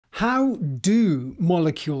How do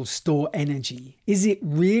molecules store energy? Is it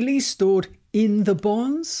really stored in the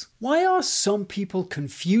bonds? Why are some people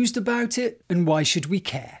confused about it, and why should we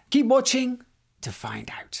care? Keep watching to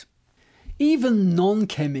find out. Even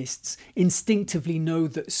non-chemists instinctively know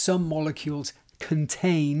that some molecules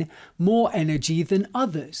contain more energy than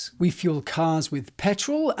others. We fuel cars with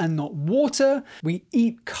petrol and not water. We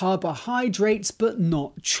eat carbohydrates but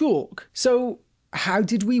not chalk. So how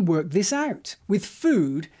did we work this out? With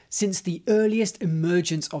food, since the earliest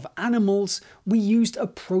emergence of animals, we used a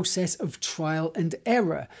process of trial and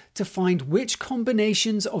error to find which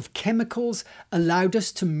combinations of chemicals allowed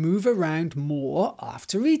us to move around more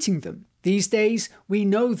after eating them. These days, we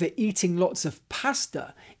know that eating lots of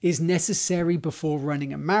pasta is necessary before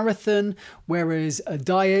running a marathon, whereas a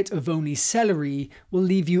diet of only celery will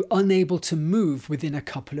leave you unable to move within a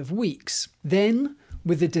couple of weeks. Then,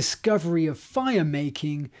 with the discovery of fire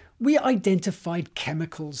making, we identified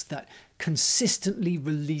chemicals that consistently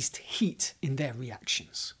released heat in their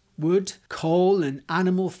reactions. Wood, coal, and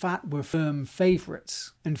animal fat were firm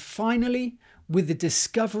favourites. And finally, with the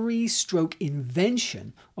discovery /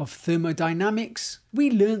 invention of thermodynamics, we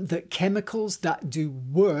learned that chemicals that do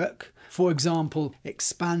work, for example,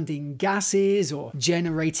 expanding gases or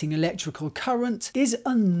generating electrical current, is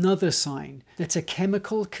another sign that a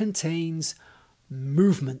chemical contains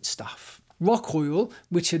movement stuff. Rock oil,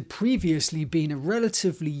 which had previously been a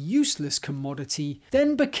relatively useless commodity,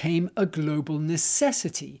 then became a global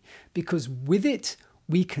necessity because with it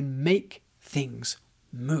we can make things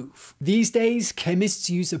move. These days, chemists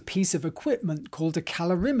use a piece of equipment called a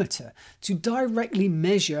calorimeter to directly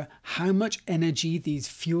measure how much energy these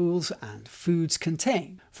fuels and foods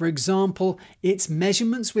contain. For example, it's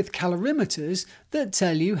measurements with calorimeters that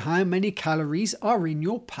tell you how many calories are in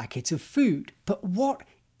your packet of food. But what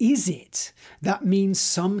is it that means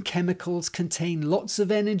some chemicals contain lots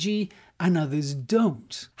of energy and others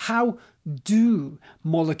don't? How do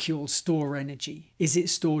molecules store energy? Is it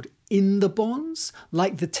stored in the bonds,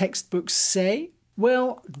 like the textbooks say?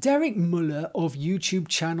 Well, Derek Muller of YouTube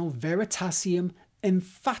channel Veritasium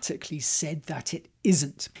emphatically said that it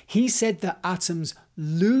isn't. He said that atoms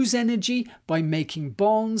lose energy by making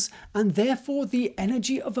bonds, and therefore the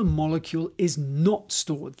energy of a molecule is not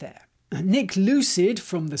stored there. Nick Lucid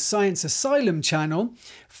from the Science Asylum channel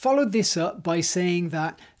followed this up by saying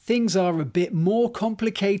that things are a bit more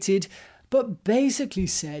complicated, but basically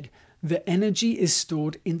said the energy is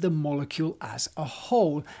stored in the molecule as a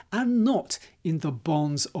whole and not in the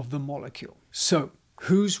bonds of the molecule. So,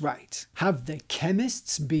 who's right? Have the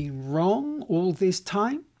chemists been wrong all this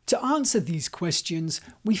time? To answer these questions,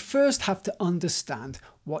 we first have to understand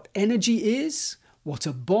what energy is, what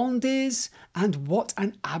a bond is, and what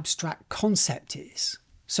an abstract concept is.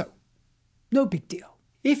 So, no big deal.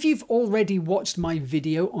 If you've already watched my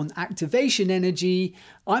video on activation energy,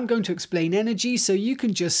 I'm going to explain energy, so you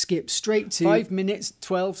can just skip straight to 5 minutes,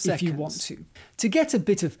 12 seconds if you want to. To get a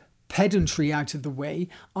bit of pedantry out of the way,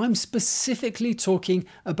 I'm specifically talking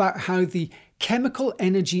about how the chemical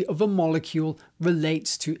energy of a molecule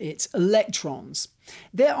relates to its electrons.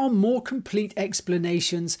 There are more complete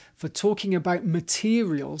explanations for talking about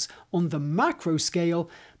materials on the macro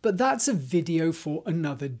scale, but that's a video for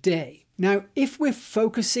another day. Now, if we're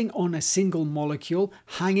focusing on a single molecule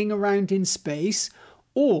hanging around in space,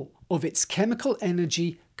 all of its chemical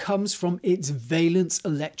energy comes from its valence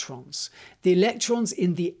electrons, the electrons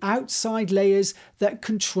in the outside layers that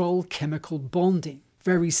control chemical bonding.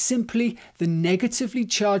 Very simply, the negatively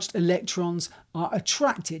charged electrons are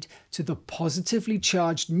attracted to the positively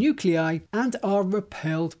charged nuclei and are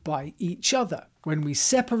repelled by each other. When we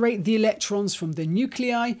separate the electrons from the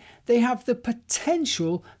nuclei, they have the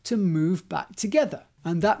potential to move back together,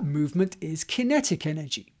 and that movement is kinetic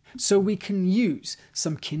energy. So we can use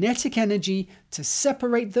some kinetic energy to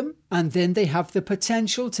separate them, and then they have the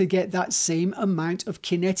potential to get that same amount of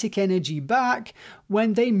kinetic energy back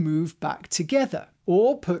when they move back together.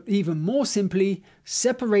 Or put even more simply,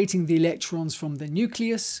 separating the electrons from the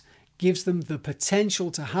nucleus gives them the potential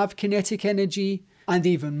to have kinetic energy, and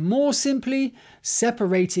even more simply,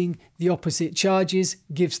 separating the opposite charges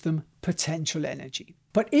gives them potential energy.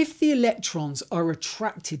 But if the electrons are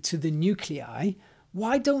attracted to the nuclei,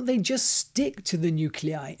 why don't they just stick to the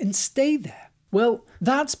nuclei and stay there? Well,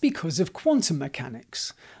 that's because of quantum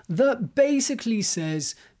mechanics, that basically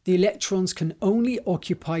says the electrons can only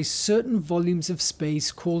occupy certain volumes of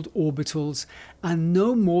space called orbitals, and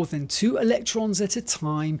no more than 2 electrons at a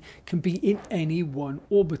time can be in any one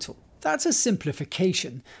orbital. That's a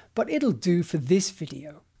simplification, but it'll do for this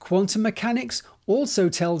video. Quantum mechanics also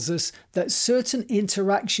tells us that certain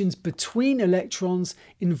interactions between electrons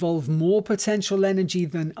involve more potential energy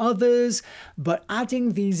than others, but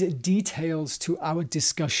adding these details to our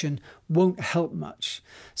discussion won't help much.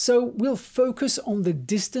 So we'll focus on the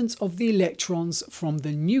distance of the electrons from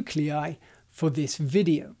the nuclei for this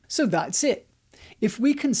video. So that's it. If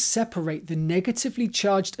we can separate the negatively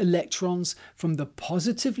charged electrons from the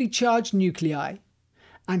positively charged nuclei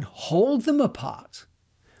and hold them apart,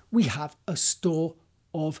 we have a store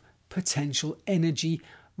of potential energy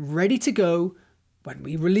ready to go when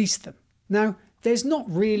we release them. Now, there's not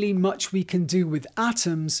really much we can do with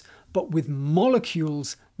atoms, but with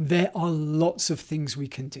molecules, there are lots of things we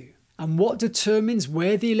can do. And what determines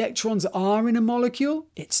where the electrons are in a molecule?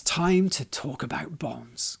 It's time to talk about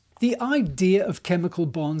bonds. The idea of chemical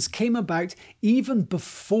bonds came about even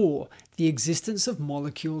before the existence of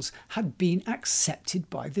molecules had been accepted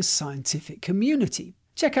by the scientific community.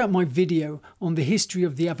 Check out my video on the history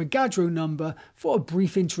of the Avogadro number for a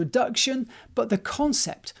brief introduction, but the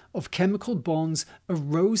concept of chemical bonds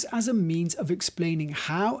arose as a means of explaining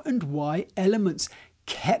how and why elements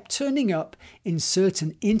kept turning up in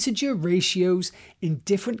certain integer ratios in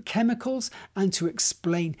different chemicals and to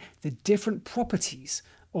explain the different properties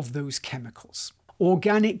of those chemicals.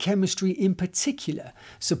 Organic chemistry in particular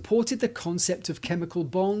supported the concept of chemical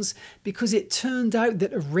bonds because it turned out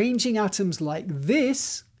that arranging atoms like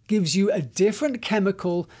this gives you a different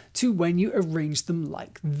chemical to when you arrange them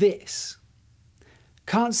like this.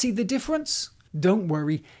 Can't see the difference? Don't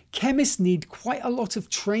worry, chemists need quite a lot of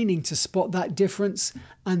training to spot that difference,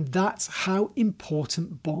 and that's how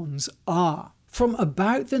important bonds are. From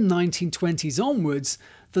about the 1920s onwards,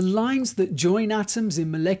 the lines that join atoms in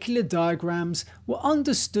molecular diagrams were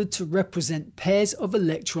understood to represent pairs of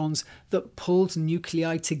electrons that pulled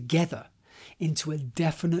nuclei together into a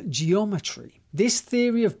definite geometry. This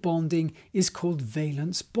theory of bonding is called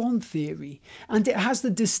valence bond theory, and it has the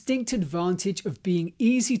distinct advantage of being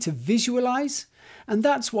easy to visualize, and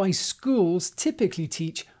that's why schools typically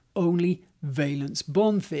teach only valence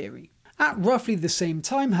bond theory. At roughly the same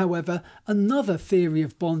time, however, another theory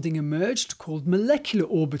of bonding emerged called molecular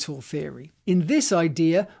orbital theory. In this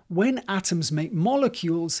idea, when atoms make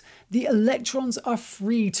molecules, the electrons are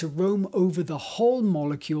free to roam over the whole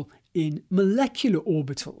molecule in molecular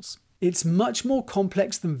orbitals. It's much more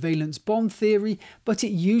complex than valence bond theory, but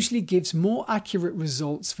it usually gives more accurate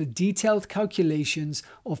results for detailed calculations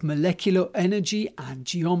of molecular energy and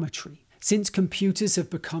geometry. Since computers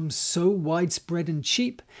have become so widespread and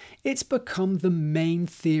cheap, it's become the main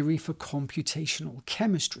theory for computational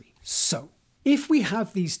chemistry. So, if we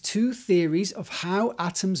have these two theories of how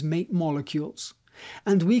atoms make molecules,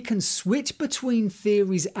 and we can switch between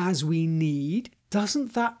theories as we need,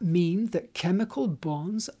 doesn't that mean that chemical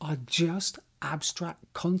bonds are just abstract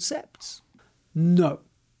concepts? No,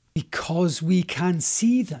 because we can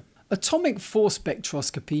see them. Atomic force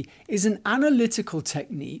spectroscopy is an analytical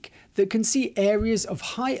technique that can see areas of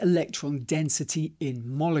high electron density in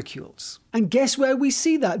molecules. And guess where we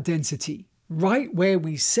see that density? Right where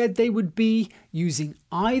we said they would be, using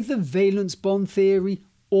either valence bond theory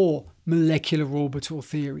or molecular orbital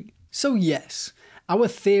theory. So yes, our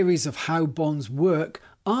theories of how bonds work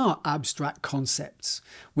are abstract concepts,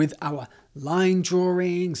 with our line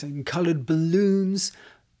drawings and coloured balloons,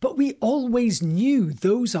 but we always knew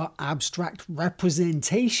those are abstract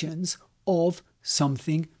representations of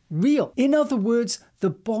something real. In other words, the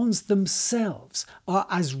bonds themselves are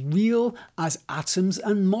as real as atoms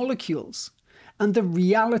and molecules. And the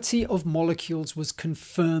reality of molecules was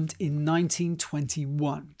confirmed in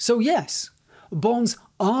 1921. So yes, bonds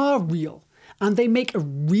are real, and they make a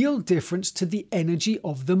real difference to the energy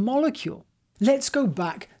of the molecule. Let's go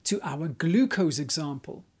back to our glucose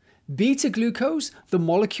example. Beta-glucose, the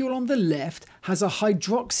molecule on the left, has a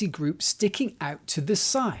hydroxy group sticking out to the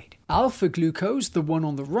side. Alpha-glucose, the one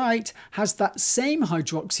on the right, has that same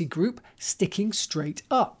hydroxy group sticking straight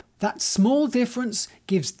up. That small difference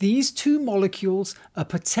gives these two molecules a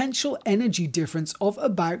potential energy difference of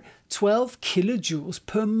about 12 kilojoules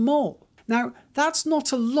per mole. Now, that's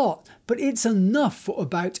not a lot, but it's enough for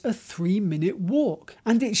about a 3-minute walk.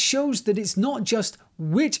 And it shows that it's not just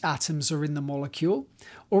which atoms are in the molecule,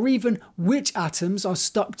 or even which atoms are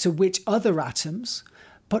stuck to which other atoms,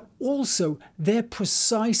 but also their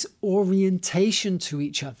precise orientation to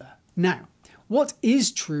each other. Now, what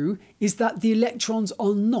is true is that the electrons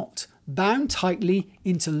are not bound tightly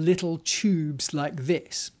into little tubes like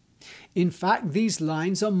this. In fact, these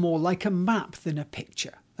lines are more like a map than a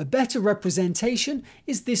picture. A better representation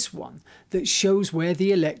is this one that shows where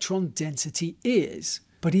the electron density is.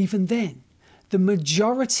 But even then, the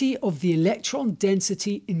majority of the electron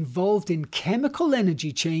density involved in chemical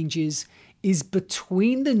energy changes is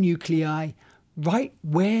between the nuclei, right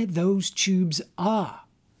where those tubes are.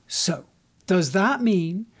 So, does that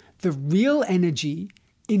mean the real energy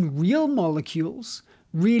in real molecules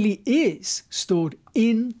really is stored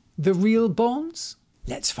in the real bonds?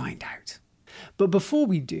 Let's find out. But before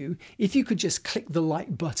we do, if you could just click the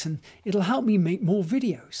like button, it'll help me make more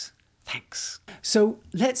videos. Thanks. So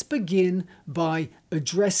let's begin by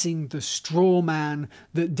addressing the straw man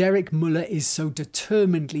that Derek Muller is so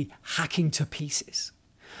determinedly hacking to pieces.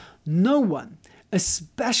 No one,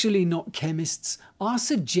 especially not chemists, are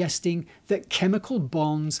suggesting that chemical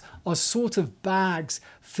bonds are sort of bags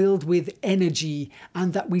filled with energy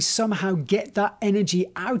and that we somehow get that energy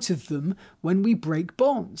out of them when we break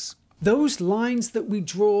bonds. Those lines that we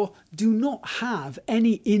draw do not have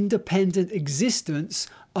any independent existence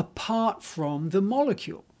apart from the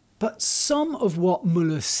molecule. But some of what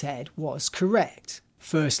Muller said was correct.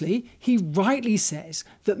 Firstly, he rightly says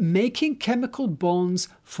that making chemical bonds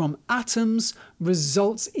from atoms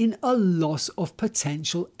results in a loss of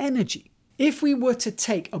potential energy. If we were to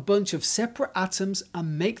take a bunch of separate atoms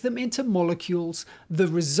and make them into molecules, the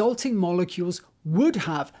resulting molecules would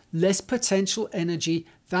have less potential energy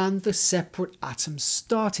than the separate atoms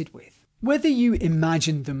started with. Whether you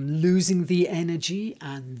imagine them losing the energy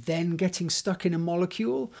and then getting stuck in a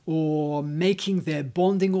molecule, or making their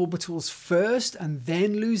bonding orbitals first and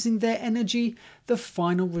then losing their energy, the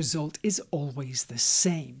final result is always the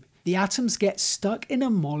same. The atoms get stuck in a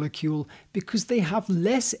molecule because they have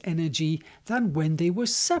less energy than when they were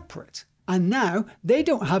separate. And now they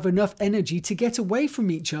don't have enough energy to get away from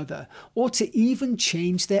each other or to even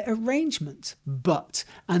change their arrangement. But,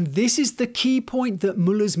 and this is the key point that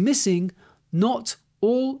Muller's missing, not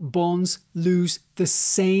all bonds lose the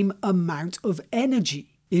same amount of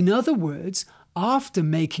energy. In other words, after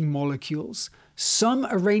making molecules, some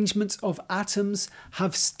arrangements of atoms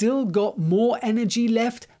have still got more energy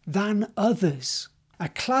left than others. A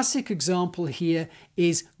classic example here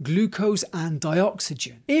is glucose and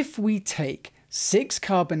dioxygen. If we take 6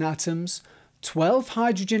 carbon atoms, 12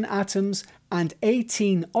 hydrogen atoms and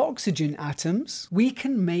 18 oxygen atoms, we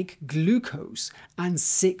can make glucose and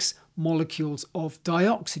 6 molecules of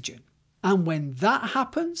dioxygen. And when that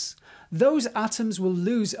happens, those atoms will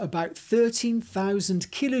lose about 13,000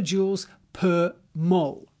 kilojoules per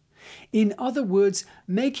mole. In other words,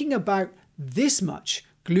 making about this much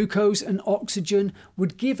glucose and oxygen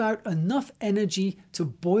would give out enough energy to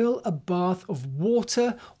boil a bath of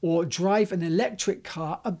water or drive an electric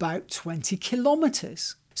car about 20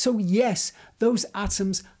 kilometers. So yes, those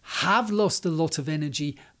atoms have lost a lot of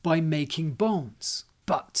energy by making bonds.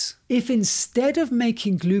 But if instead of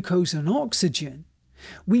making glucose and oxygen,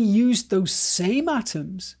 we used those same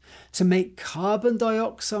atoms to make carbon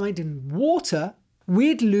dioxide and water,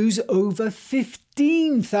 we'd lose over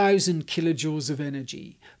 15,000 kilojoules of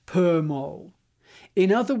energy per mole.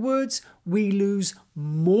 In other words, we lose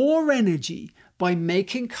more energy by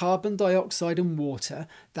making carbon dioxide and water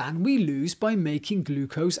than we lose by making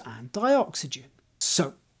glucose and dioxygen.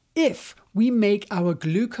 So, if we make our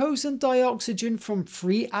glucose and dioxygen from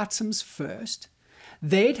free atoms first,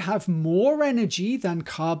 they'd have more energy than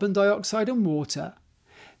carbon dioxide and water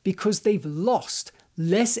because they've lost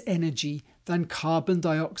less energy than carbon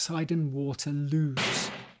dioxide and water lose.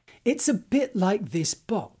 It's a bit like this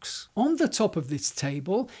box. On the top of this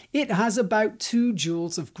table, it has about 2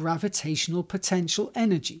 joules of gravitational potential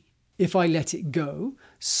energy. If I let it go,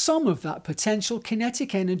 some of that potential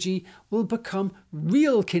kinetic energy will become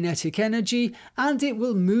real kinetic energy and it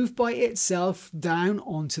will move by itself down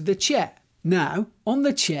onto the chair. Now, on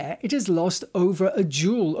the chair, it has lost over a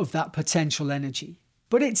joule of that potential energy.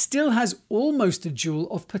 But it still has almost a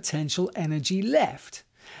joule of potential energy left.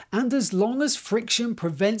 And as long as friction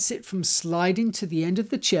prevents it from sliding to the end of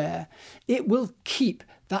the chair, it will keep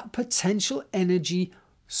that potential energy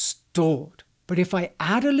stored. But if I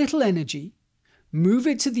add a little energy, move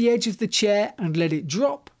it to the edge of the chair and let it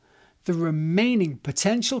drop, the remaining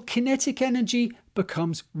potential kinetic energy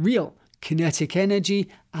becomes real kinetic energy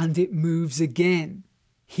and it moves again.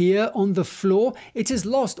 Here on the floor, it has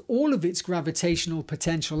lost all of its gravitational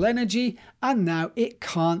potential energy and now it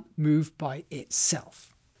can't move by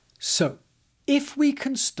itself. So, if we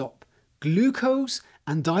can stop glucose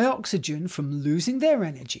and dioxygen from losing their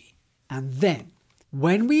energy, and then,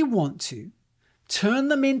 when we want to, turn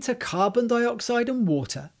them into carbon dioxide and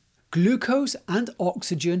water, glucose and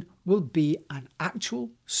oxygen will be an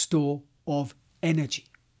actual store of energy.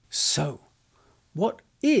 So, what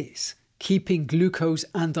is keeping glucose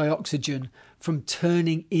and dioxygen from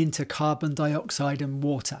turning into carbon dioxide and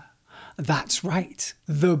water? That's right,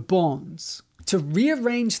 the bonds. To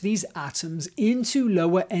rearrange these atoms into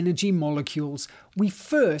lower energy molecules, we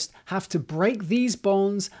first have to break these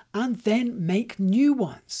bonds and then make new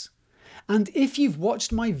ones. And if you've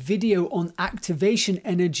watched my video on activation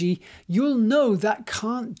energy, you'll know that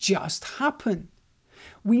can't just happen.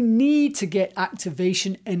 We need to get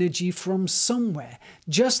activation energy from somewhere,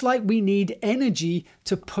 just like we need energy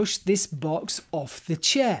to push this box off the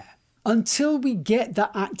chair. Until we get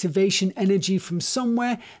that activation energy from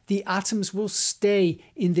somewhere, the atoms will stay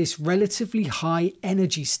in this relatively high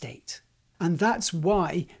energy state. And that's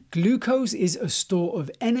why glucose is a store of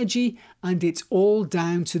energy, and it's all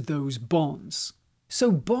down to those bonds.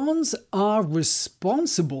 So bonds are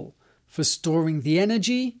responsible for storing the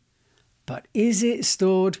energy, but is it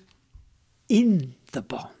stored in the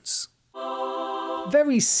bonds?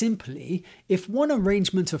 Very simply, if one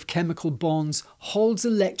arrangement of chemical bonds holds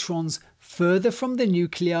electrons further from the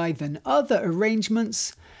nuclei than other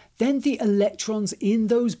arrangements, then the electrons in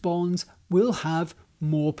those bonds will have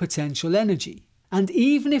more potential energy. And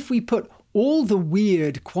even if we put all the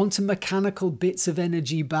weird quantum mechanical bits of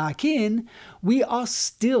energy back in, we are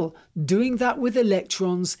still doing that with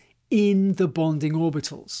electrons in the bonding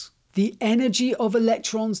orbitals. The energy of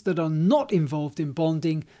electrons that are not involved in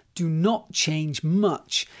bonding do not change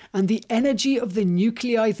much, and the energy of the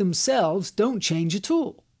nuclei themselves don't change at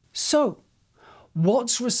all. So,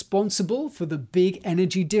 what's responsible for the big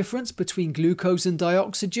energy difference between glucose and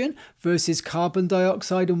dioxygen versus carbon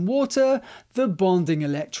dioxide and water? The bonding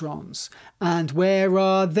electrons. And where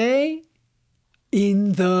are they?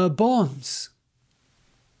 In the bonds.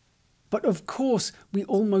 But of course, we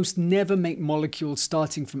almost never make molecules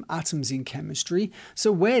starting from atoms in chemistry,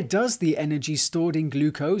 so where does the energy stored in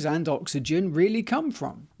glucose and oxygen really come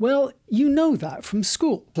from? Well, you know that from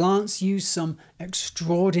school. Plants use some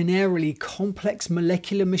extraordinarily complex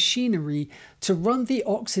molecular machinery to run the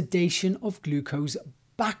oxidation of glucose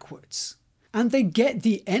backwards. And they get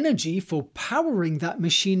the energy for powering that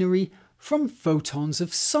machinery from photons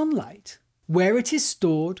of sunlight, where it is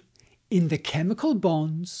stored in the chemical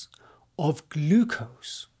bonds of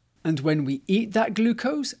glucose. And when we eat that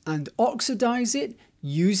glucose and oxidize it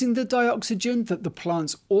using the dioxygen that the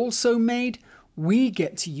plants also made, we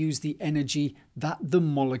get to use the energy that the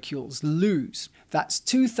molecules lose. That's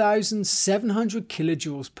 2,700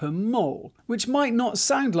 kilojoules per mole, which might not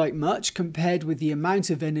sound like much compared with the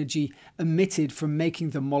amount of energy emitted from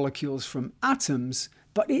making the molecules from atoms,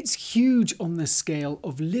 but it's huge on the scale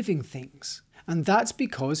of living things. And that's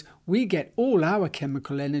because we get all our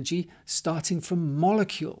chemical energy starting from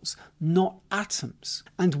molecules, not atoms.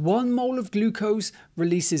 And 1 mole of glucose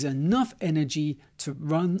releases enough energy to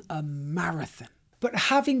run a marathon. But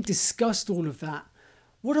having discussed all of that,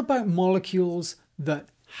 what about molecules that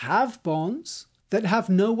have bonds, that have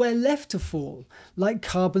nowhere left to fall, like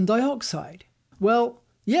carbon dioxide? Well,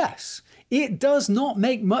 yes, it does not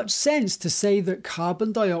make much sense to say that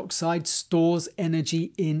carbon dioxide stores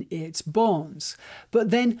energy in its bonds.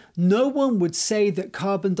 But then no one would say that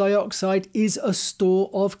carbon dioxide is a store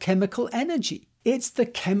of chemical energy. It's the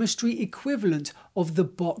chemistry equivalent of the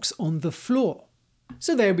box on the floor.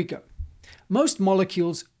 So there we go. Most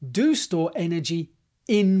molecules do store energy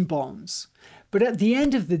in bonds. But at the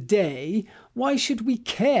end of the day, why should we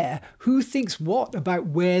care who thinks what about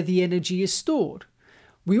where the energy is stored?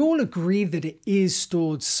 We all agree that it is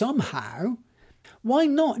stored somehow. Why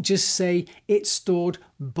not just say it's stored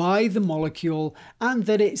by the molecule and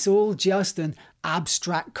that it's all just an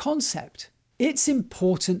abstract concept? It's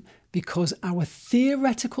important because our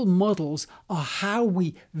theoretical models are how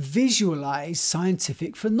we visualize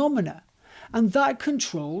scientific phenomena, and that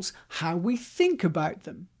controls how we think about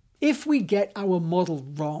them. If we get our model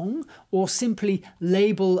wrong or simply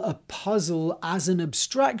label a puzzle as an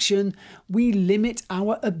abstraction, we limit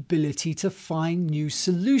our ability to find new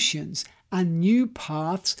solutions and new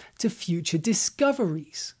paths to future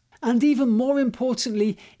discoveries. And even more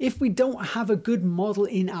importantly, if we don't have a good model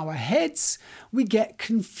in our heads, we get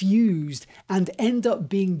confused and end up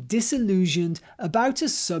being disillusioned about a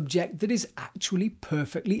subject that is actually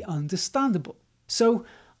perfectly understandable. So,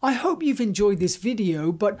 I hope you've enjoyed this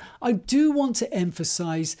video, but I do want to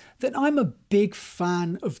emphasize that I'm a big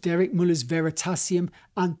fan of Derek Muller's Veritasium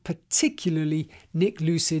and particularly Nick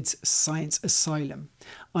Lucid's Science Asylum.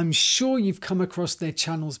 I'm sure you've come across their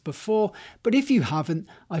channels before, but if you haven't,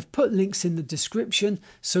 I've put links in the description,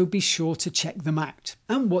 so be sure to check them out.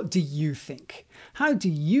 And what do you think? How do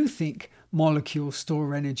you think molecules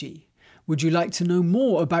store energy? Would you like to know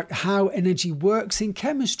more about how energy works in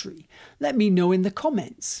chemistry? Let me know in the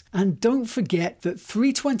comments. And don't forget that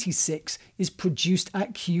 326 is produced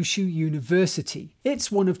at Kyushu University.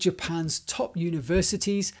 It's one of Japan's top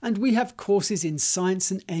universities, and we have courses in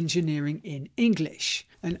science and engineering in English.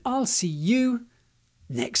 And I'll see you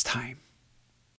next time.